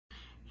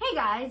Hey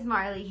guys,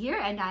 Marley here,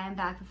 and I am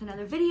back with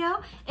another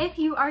video. If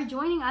you are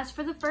joining us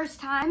for the first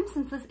time,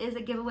 since this is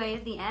a giveaway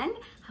at the end,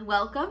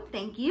 welcome,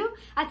 thank you.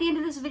 At the end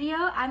of this video,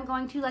 I'm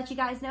going to let you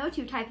guys know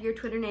to type your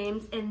Twitter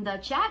names in the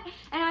chat,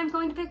 and I'm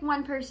going to pick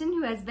one person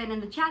who has been in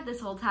the chat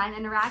this whole time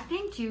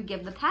interacting to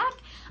give the pack.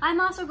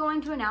 I'm also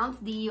going to announce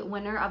the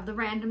winner of the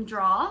random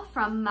draw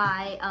from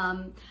my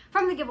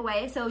from the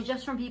giveaway, so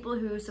just from people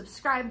who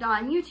subscribed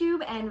on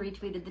YouTube and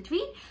retweeted the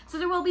tweet. So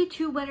there will be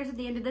 2 winners at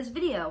the end of this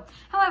video.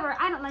 However,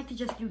 I don't like to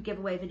just do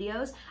giveaway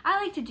videos.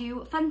 I like to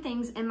do fun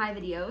things in my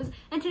videos,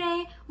 and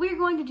today we're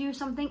going to do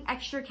something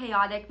extra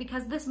chaotic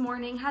because this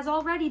morning has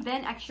already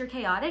been extra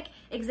chaotic.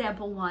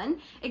 Example 1.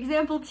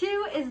 Example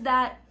 2 is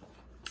that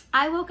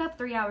I woke up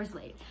 3 hours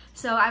late.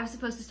 So I was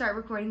supposed to start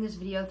recording this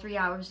video 3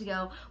 hours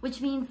ago,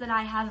 which means that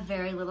I have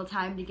very little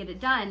time to get it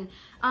done.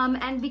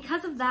 And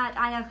because of that,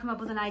 I have come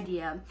up with an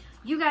idea.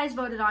 You guys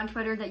voted on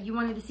Twitter that you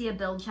wanted to see a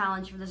build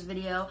challenge for this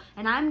video,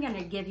 and I'm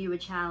gonna give you a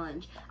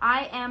challenge.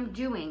 I am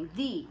doing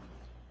the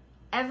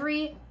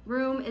every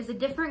room is a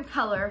different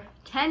color,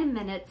 10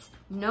 minutes,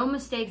 no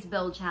mistakes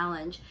build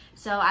challenge.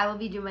 So I will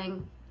be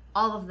doing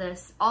all of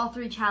this, all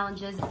 3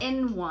 challenges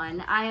in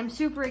one. I am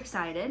super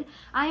excited.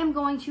 I am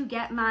going to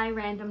get my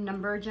random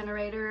number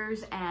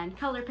generators and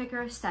color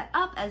picker set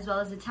up, as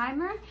well as a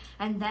timer,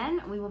 and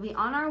then we will be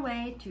on our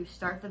way to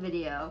start the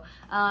video.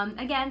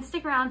 Again,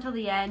 stick around till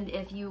the end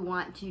if you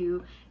want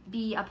to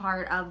be a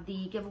part of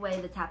the giveaway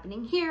that's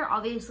happening here.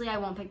 Obviously, I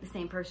won't pick the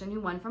same person who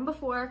won from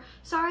before.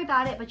 Sorry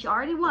about it, but you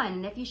already won,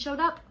 and if you showed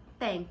up,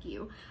 thank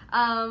you.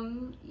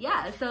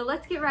 Yeah, so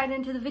let's get right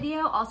into the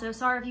video. Also,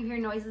 sorry if you hear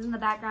noises in the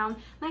background.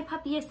 My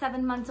puppy is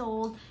 7 months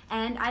old,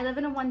 and I live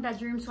in a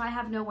 1-bedroom, so I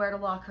have nowhere to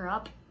lock her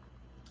up.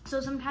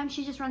 So sometimes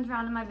she just runs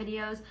around in my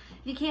videos.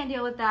 If you can't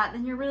deal with that,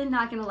 then you're really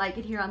not gonna like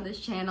it here on this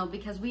channel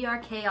because we are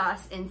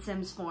chaos in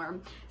Sims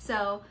form.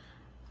 So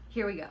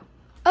here we go.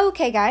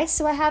 Okay guys,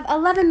 so I have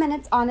 11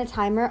 minutes on a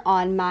timer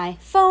on my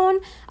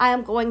phone. I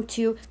am going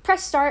to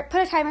press start,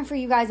 put a timer for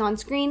you guys on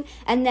screen,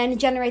 and then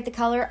generate the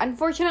color.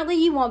 Unfortunately,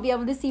 you won't be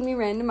able to see me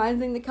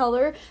randomizing the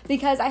color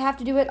because I have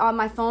to do it on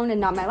my phone and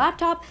not my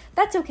laptop.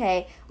 That's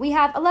okay. We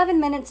have 11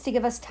 minutes to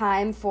give us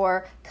time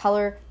for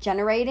color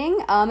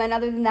generating. And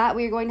other than that,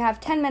 we are going to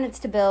have 10 minutes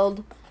to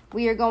build.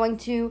 We are going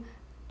to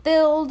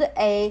build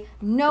a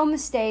no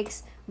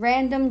mistakes,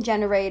 random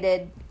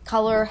generated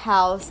color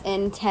house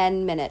in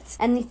 10 minutes.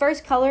 And the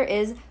first color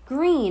is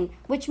green,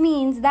 which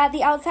means that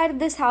the outside of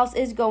this house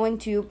is going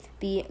to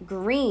be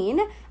green.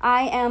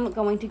 I am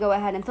going to go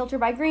ahead and filter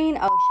by green.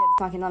 Oh shit,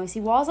 it's not gonna let me see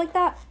walls like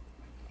that.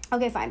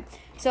 Okay, fine.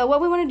 So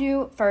what we want to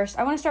do first,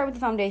 I want to start with the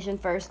foundation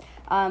first,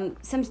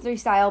 Sims 3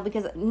 style,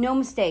 because no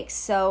mistakes.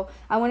 So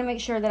I want to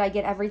make sure that I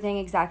get everything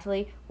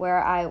exactly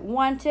where I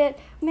want it.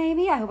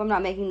 Maybe, I hope I'm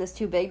not making this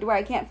too big to where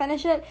I can't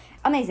finish it.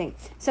 Amazing.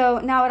 So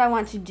now what I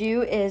want to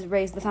do is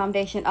raise the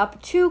foundation up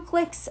 2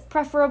 clicks,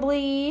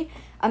 preferably.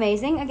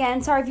 Amazing.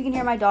 Again, sorry if you can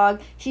hear my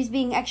dog. She's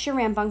being extra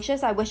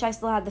rambunctious. I wish I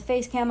still had the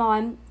face cam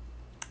on,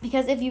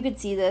 because if you could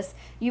see this,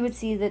 you would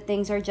see that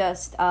things are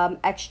just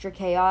extra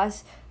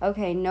chaos.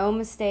 Okay, no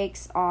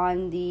mistakes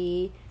on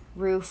the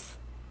roof.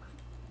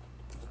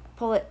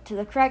 Pull it to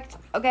the correct.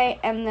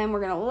 Okay, and then we're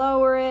going to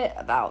lower it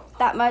about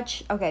that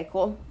much. Okay,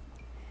 cool.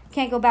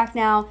 Can't go back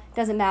now.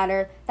 Doesn't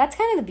matter. That's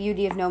kind of the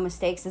beauty of no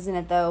mistakes, isn't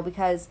it, though?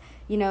 Because,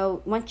 you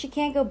know, once you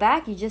can't go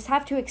back, you just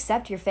have to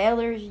accept your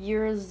failures,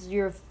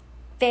 your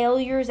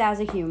failures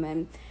as a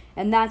human.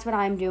 And that's what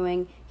I'm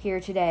doing here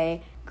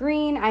today.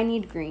 Green, I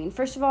need green.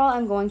 First of all,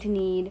 I'm going to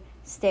need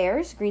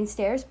stairs, green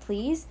stairs,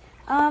 please.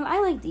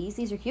 I like these.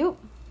 These are cute.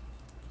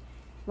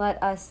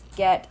 Let us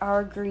get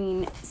our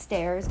green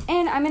stairs.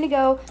 And I'm going to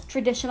go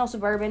traditional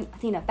suburban.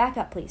 Athena, back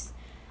up, please.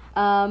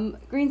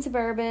 Green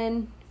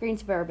suburban, green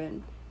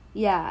suburban.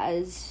 Yeah,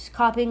 it's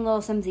copying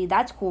Little Simsy.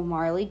 That's cool,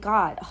 Marley.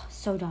 God, oh,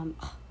 so dumb.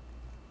 Oh,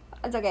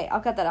 that's okay.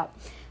 I'll cut that out.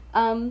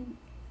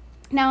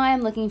 Now I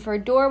am looking for a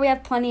door. We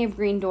have plenty of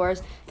green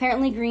doors.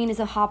 Apparently green is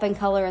a hopping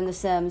color in The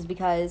Sims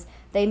because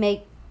they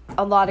make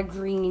a lot of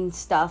green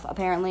stuff,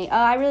 apparently.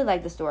 I really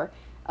like this door.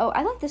 Oh,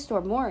 I like this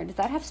door more. Does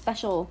that have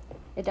special?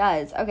 It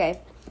does. Okay.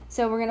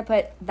 So we're going to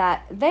put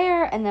that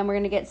there, and then we're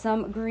going to get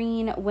some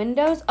green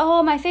windows.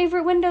 Oh, my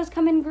favorite windows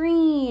come in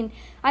green.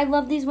 I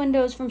love these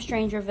windows from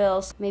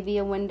Strangerville. Maybe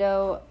a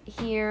window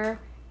here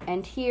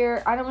and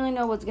here. I don't really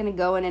know what's going to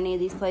go in any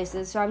of these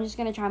places, so I'm just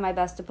going to try my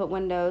best to put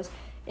windows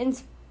in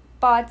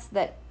spots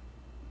that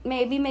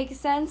maybe make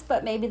sense,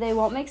 but maybe they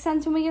won't make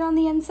sense when we get on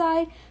the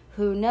inside.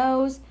 Who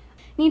knows?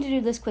 Need to do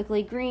this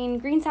quickly.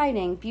 Green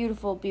siding.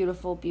 Beautiful,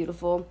 beautiful,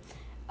 beautiful.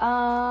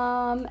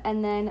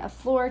 And then a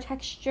floor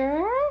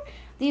texture.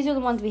 These are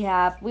the ones we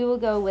have. We will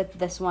go with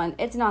this one.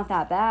 It's not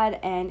that bad.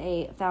 And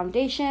a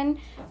foundation.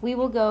 We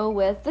will go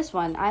with this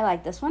one. I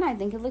like this one. I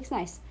think it looks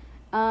nice.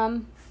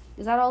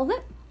 Is that all of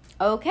it?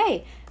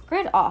 Okay.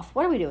 Grid off.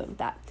 What are we doing with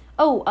that?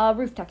 Oh,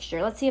 roof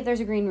texture. Let's see if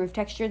there's a green roof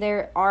texture.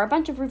 There are a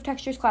bunch of roof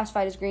textures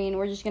classified as green.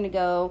 We're just going to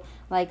go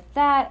like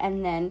that,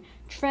 and then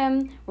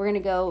trim. We're going to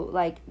go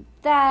like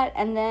that,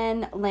 and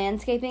then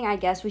landscaping. I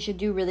guess we should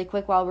do really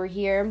quick while we're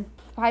here.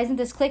 Why isn't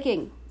this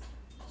clicking?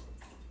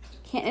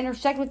 can't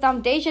intersect with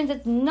foundations.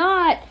 It's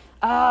not.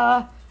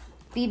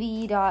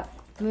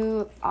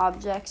 BB.move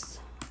objects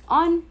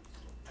on.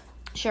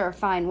 Sure,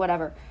 fine,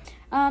 whatever.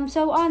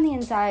 So on the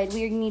inside,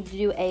 we need to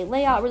do a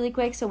layout really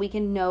quick so we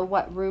can know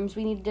what rooms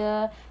we need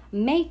to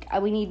make.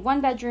 We need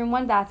 1 bedroom,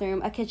 1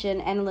 bathroom, a kitchen,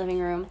 and a living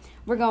room.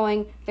 We're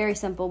going very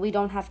simple. We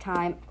don't have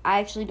time. I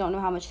actually don't know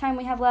how much time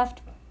we have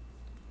left.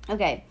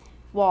 Okay,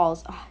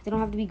 walls. Oh, they don't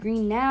have to be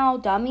green now,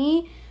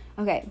 dummy.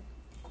 Okay,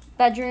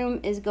 bedroom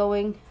is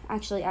going,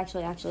 actually,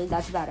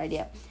 that's a bad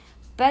idea.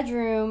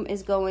 Bedroom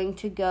is going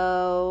to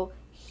go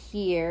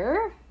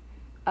here.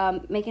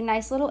 Make a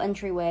nice little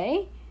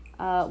entryway.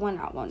 One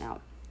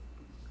out.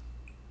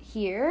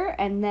 Here,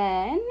 and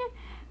then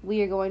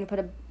we are going to put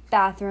a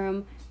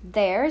bathroom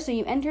there. So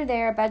you enter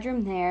there,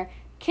 bedroom there.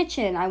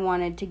 Kitchen, I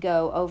wanted to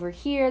go over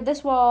here.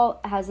 This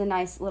wall has a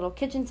nice little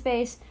kitchen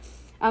space.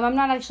 I'm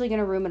not actually going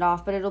to room it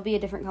off, but it'll be a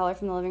different color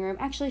from the living room.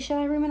 Actually, should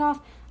I room it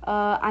off?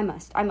 I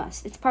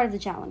must. It's part of the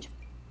challenge.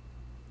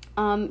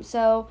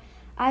 So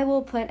I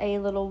will put a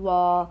little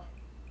wall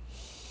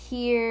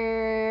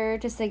here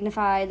to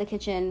signify the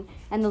kitchen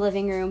and the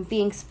living room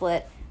being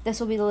split.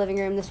 This will be the living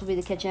room, this will be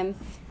the kitchen.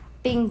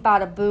 Bing,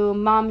 bada,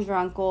 boom, mom's your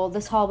uncle.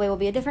 This hallway will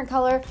be a different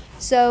color.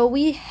 So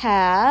we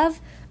have,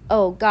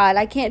 oh God,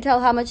 I can't tell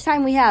how much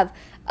time we have.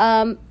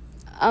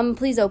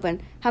 Please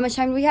open. How much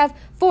time do we have?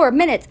 4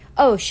 minutes.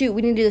 Oh, shoot,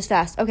 we need to do this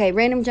fast. Okay,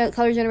 random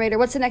color generator.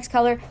 What's the next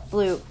color?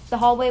 Blue. The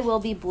hallway will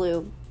be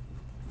blue.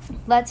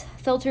 Let's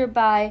filter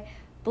by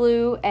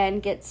blue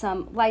and get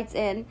some lights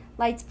in.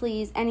 Lights,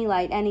 please. Any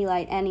light, any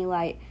light, any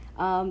light.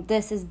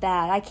 This is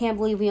bad. I can't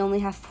believe we only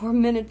have 4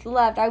 minutes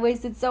left. I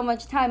wasted so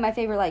much time. My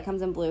favorite light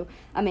comes in blue.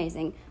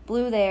 Amazing.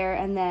 Blue there,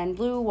 and then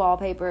blue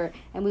wallpaper,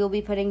 and we will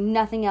be putting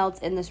nothing else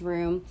in this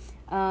room.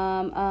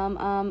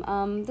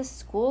 This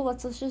is cool.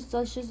 Let's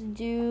just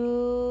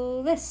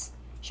do this.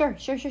 Sure.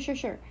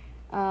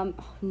 Oh,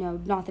 no,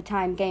 not the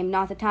time, game,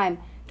 not the time.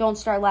 Don't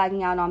start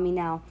lagging out on me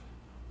now.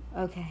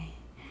 Okay.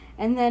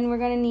 And then we're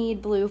going to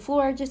need blue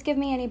floor. Just give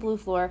me any blue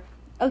floor.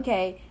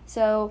 Okay,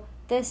 so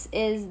this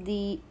is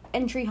the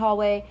entry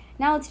hallway.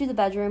 Now let's do the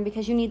bedroom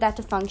because you need that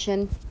to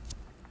function.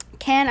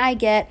 Can I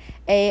get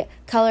a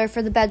color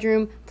for the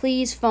bedroom?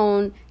 Please,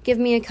 phone, give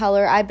me a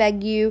color. I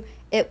beg you.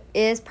 It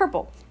is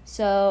purple.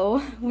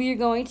 So we are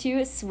going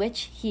to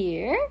switch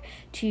here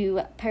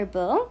to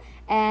purple.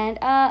 And,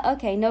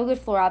 okay, no good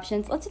floor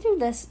options. Let's do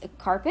this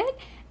carpet.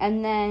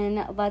 And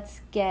then let's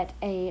get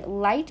a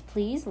light,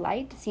 please.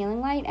 Light, ceiling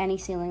light, any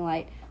ceiling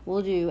light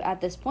will do at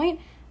this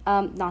point.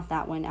 Not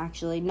that one,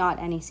 actually. Not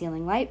any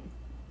ceiling light.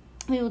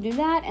 We will do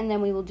that, and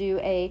then we will do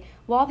a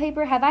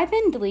wallpaper. Have I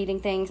been deleting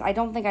things? I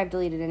don't think I've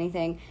deleted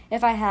anything.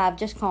 If I have,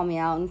 just call me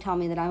out and tell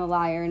me that I'm a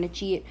liar and a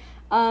cheat.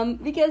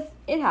 Because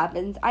it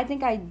happens. I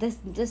think this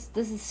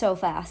is so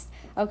fast.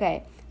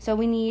 Okay, so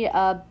we need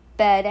a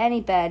bed,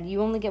 any bed.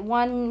 You only get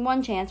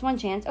one chance.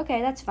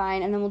 Okay, that's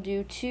fine. And then we'll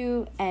do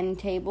 2 end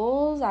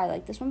tables. I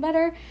like this one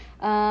better.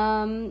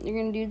 You're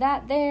gonna do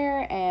that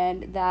there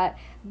and that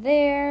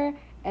there,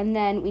 and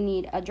then we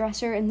need a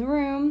dresser in the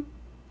room.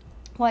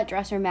 What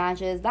dresser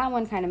matches? That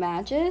one kind of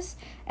matches.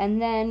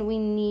 And then we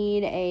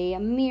need a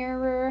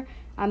mirror.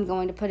 I'm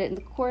going to put it in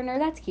the corner.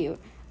 That's cute.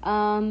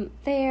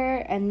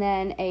 There, and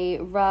then a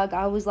rug.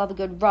 I always love a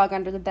good rug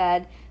under the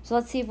bed. So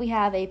let's see if we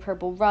have a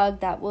purple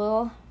rug that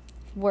will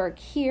work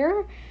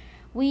here.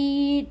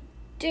 We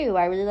do.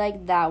 I really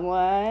like that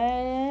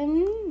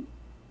one.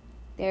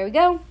 There we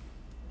go.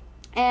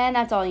 And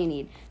that's all you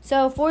need.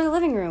 So for the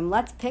living room,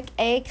 let's pick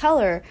a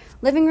color.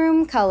 Living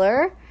room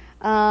color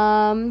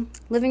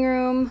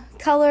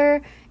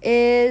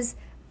is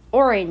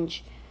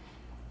orange.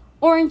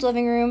 Orange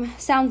living room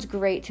sounds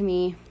great to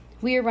me.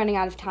 We are running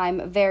out of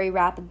time very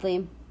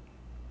rapidly.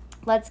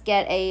 Let's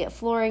get a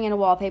flooring and a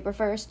wallpaper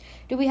first.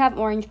 Do we have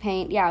orange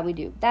paint? Yeah, we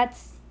do.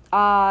 That's,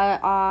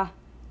 I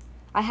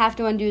have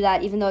to undo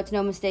that even though it's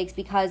no mistakes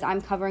because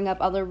I'm covering up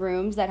other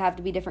rooms that have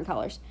to be different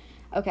colors.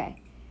 Okay.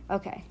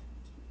 We're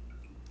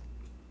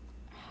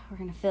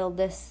going to fill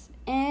this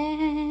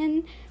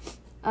in.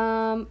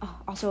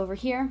 Also over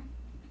here.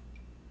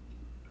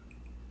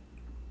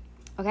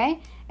 Okay,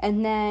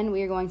 and then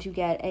we are going to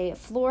get a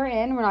floor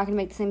in. We're not going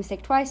to make the same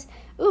mistake twice.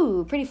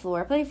 Ooh, pretty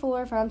floor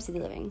from City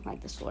Living,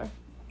 like this floor.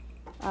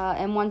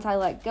 And once I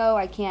let go,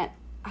 I can't,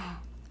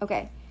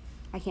 okay,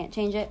 I can't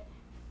change it.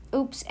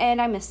 Oops, and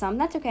I missed some.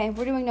 That's okay,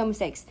 we're doing no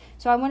mistakes.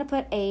 So I want to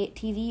put a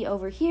TV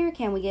over here.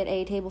 Can we get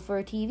a table for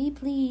a TV,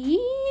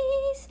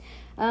 please?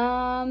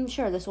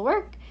 Sure, this will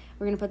work.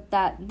 We're going to put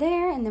that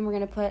there, and then we're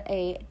going to put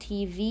a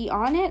TV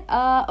on it.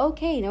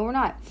 Okay, no, we're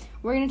not.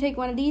 We're going to take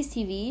one of these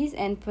TVs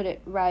and put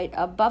it right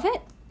above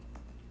it.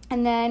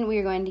 And then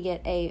we're going to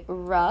get a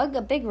rug,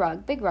 a big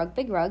rug.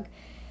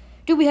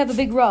 Do we have a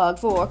big rug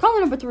for caller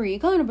number 3?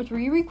 Caller number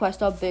 3,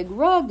 request a big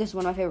rug. This is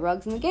one of my favorite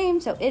rugs in the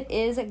game, so it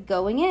is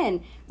going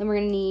in. Then we're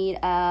going to need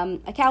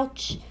a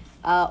couch.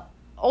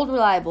 Old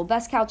Reliable,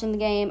 best couch in the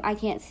game. I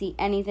can't see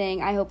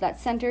anything. I hope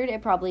that's centered.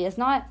 It probably is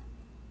not.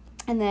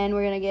 And then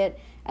we're going to get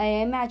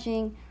a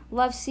matching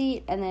love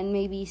seat, and then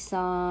maybe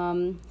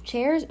some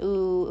chairs.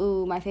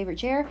 Ooh, my favorite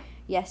chair.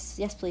 Yes,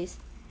 please.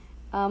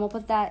 We'll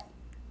put that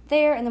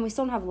there, and then we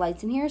still don't have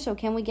lights in here, so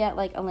can we get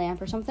like a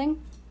lamp or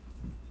something?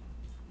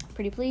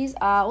 Pretty please.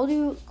 We'll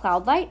do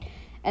cloud light,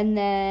 and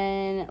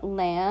then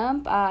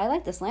lamp. I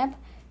like this lamp.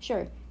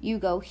 Sure. You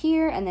go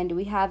here, and then do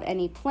we have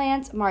any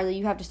plants? Marley,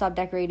 you have to stop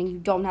decorating. You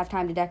don't have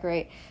time to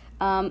decorate.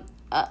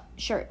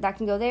 Sure, that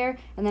can go there.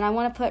 And then I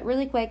want to put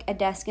really quick a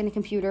desk and a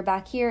computer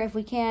back here if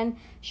we can.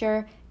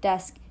 Sure,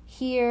 desk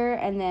here,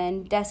 and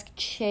then desk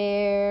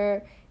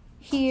chair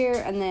here,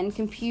 and then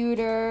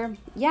computer.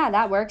 Yeah,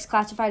 that works.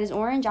 Classified as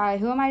orange.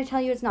 Who am I to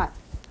tell you it's not?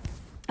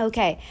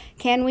 Okay,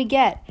 can we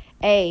get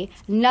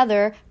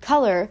another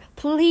color,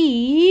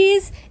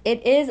 please?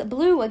 It is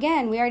blue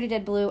again. We already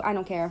did blue. I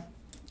don't care.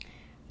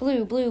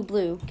 Blue, blue,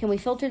 blue. Can we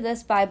filter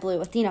this by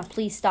blue? Athena,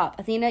 please stop.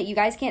 Athena, you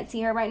guys can't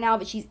see her right now,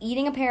 but she's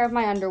eating a pair of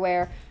my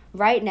underwear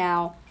right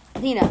now.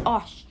 Athena,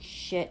 oh,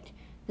 shit.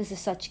 This is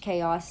such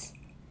chaos.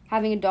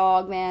 Having a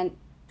dog, man.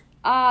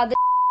 And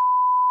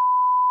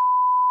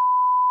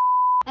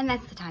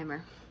that's the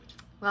timer.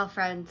 Well,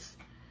 friends,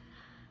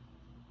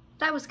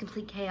 that was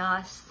complete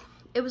chaos.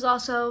 It was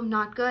also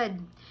not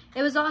good.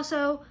 It was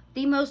also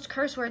the most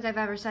curse words I've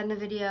ever said in a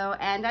video,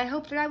 and I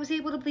hope that I was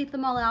able to bleep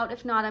them all out.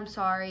 If not, I'm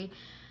sorry.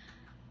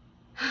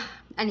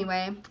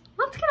 Anyway,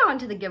 let's get on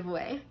to the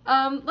giveaway.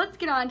 Let's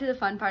get on to the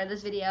fun part of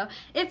this video.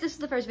 If this is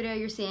the first video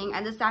you're seeing,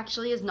 and this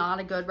actually is not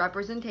a good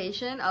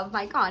representation of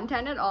my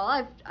content at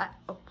all,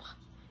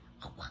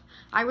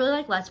 I really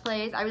like Let's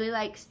Plays. I really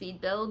like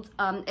speed builds.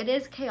 It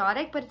is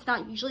chaotic, but it's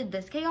not usually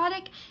this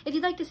chaotic. If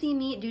you'd like to see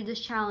me do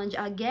this challenge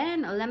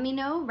again, let me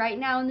know right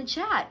now in the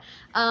chat.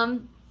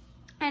 And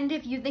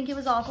if you think it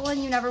was awful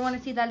and you never want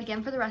to see that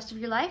again for the rest of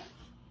your life,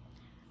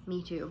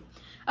 me too.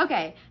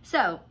 Okay,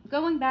 so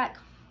going back.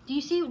 Do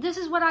you see, this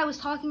is what I was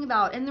talking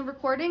about in the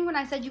recording when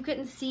I said you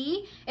couldn't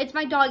see? It's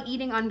my dog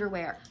eating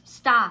underwear.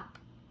 Stop.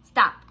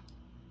 Stop.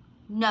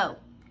 No.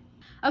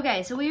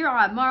 Okay, so we are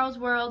on Marl's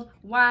World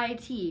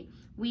YT.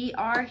 We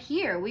are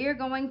here. We are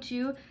going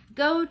to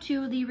go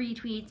to the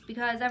retweets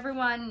because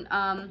everyone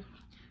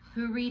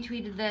who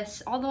retweeted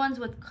this, all the ones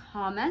with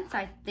comments,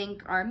 I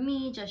think are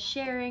me, just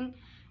sharing.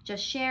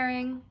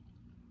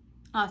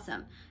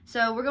 Awesome.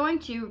 So we're going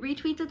to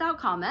retweets without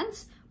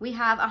comments. We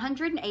have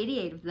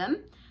 188 of them.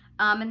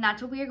 And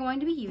that's what we are going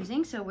to be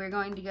using. So we're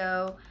going to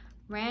go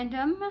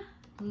random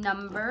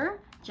number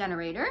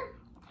generator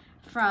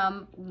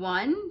from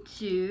 1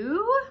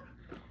 to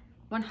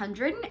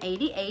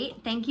 188.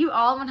 Thank you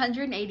all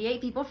 188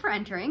 people for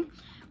entering.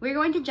 We're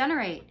going to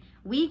generate.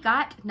 We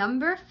got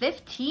number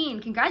 15.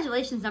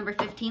 Congratulations, number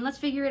 15. Let's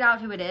figure it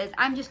out who it is.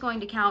 I'm just going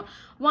to count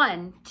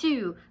 1,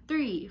 2,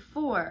 3,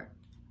 4,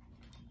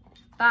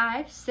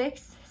 5,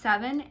 6,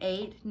 7,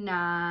 8,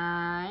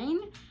 9,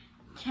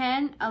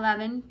 10,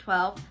 11,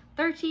 12,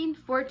 13,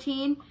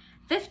 14,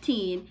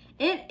 15.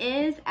 It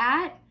is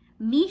at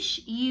Mish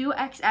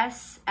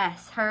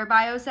UXSS. Her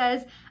bio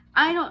says,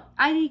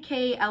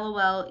 IDK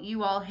LOL,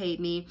 you all hate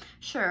me.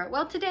 Sure,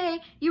 well today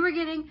you were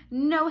getting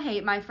no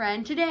hate, my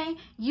friend. Today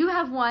you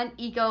have won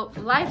Eco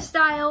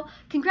Lifestyle.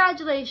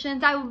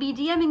 Congratulations. I will be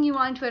DMing you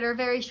on Twitter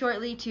very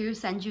shortly to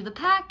send you the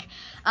pack.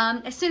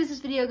 As soon as this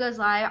video goes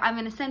live, I'm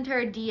going to send her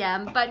a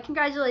DM, but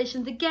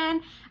congratulations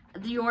again.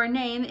 Your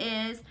name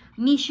is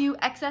Mishu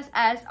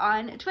XSS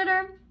on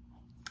Twitter.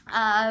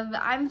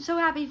 I'm so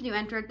happy you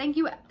entered. Thank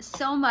you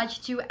so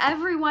much to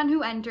everyone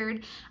who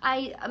entered.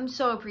 I am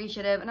so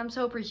appreciative, and I'm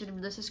so appreciative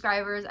of the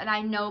subscribers, and I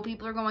know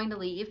people are going to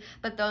leave,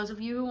 but those of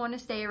you who want to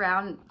stay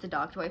around, it's a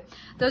dog toy,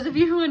 those of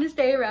you who want to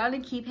stay around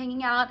and keep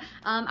hanging out,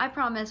 I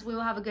promise we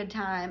will have a good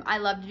time. I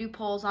love to do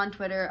polls on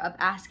Twitter of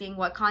asking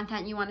what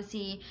content you want to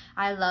see.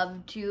 I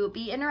love to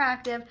be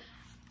interactive,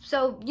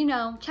 so, you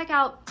know, check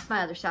out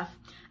my other stuff.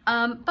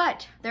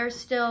 But there's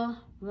still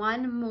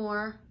one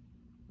more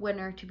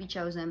winner to be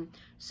chosen.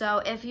 So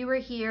if you were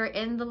here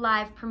in the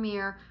live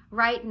premiere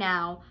right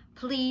now,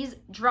 please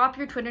drop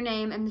your Twitter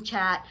name in the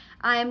chat.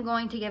 I am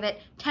going to give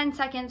it 10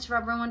 seconds for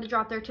everyone to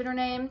drop their Twitter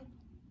name.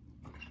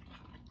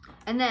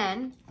 And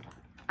then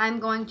I'm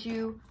going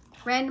to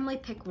randomly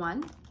pick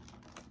one.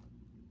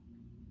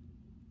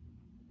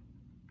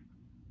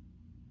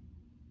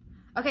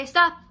 Okay,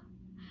 stop.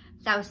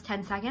 That was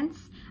 10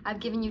 seconds. I've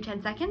given you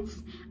 10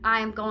 seconds.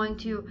 I'm going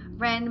to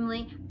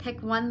randomly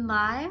pick one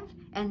live,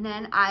 and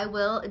then I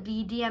will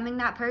be DMing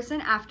that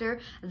person after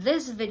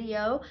this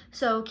video.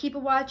 So keep a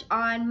watch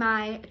on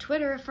my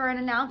Twitter for an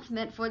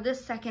announcement for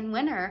this second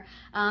winner.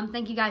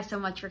 Thank you guys so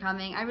much for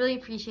coming. I really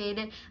appreciate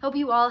it. Hope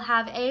you all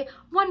have a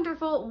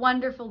wonderful,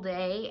 wonderful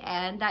day,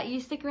 and that you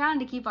stick around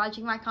to keep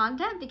watching my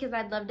content because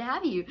I'd love to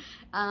have you.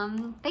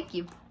 Thank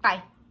you.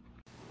 Bye.